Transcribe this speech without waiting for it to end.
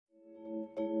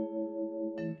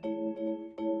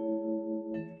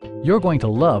You're going to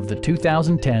love the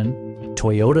 2010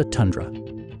 Toyota Tundra.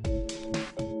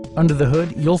 Under the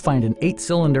hood, you'll find an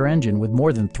 8-cylinder engine with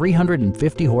more than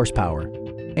 350 horsepower.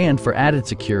 And for added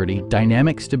security,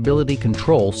 dynamic stability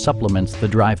control supplements the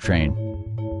drivetrain.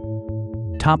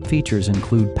 Top features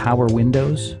include power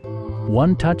windows,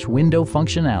 one-touch window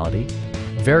functionality,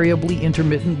 variably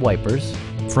intermittent wipers,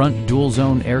 front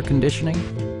dual-zone air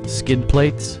conditioning, skid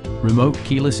plates, remote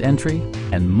keyless entry,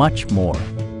 and much more.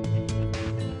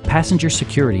 Passenger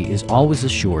security is always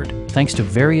assured thanks to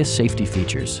various safety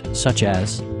features such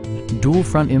as dual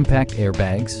front impact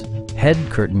airbags, head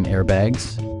curtain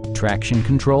airbags, traction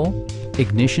control,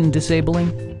 ignition disabling,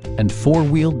 and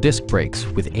 4-wheel disc brakes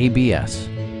with ABS.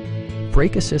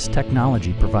 Brake Assist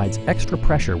technology provides extra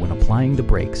pressure when applying the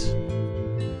brakes.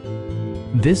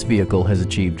 This vehicle has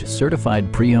achieved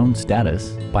certified pre-owned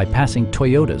status by passing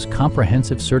Toyota's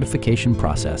comprehensive certification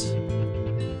process.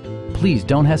 Please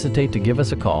don't hesitate to give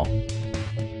us a call.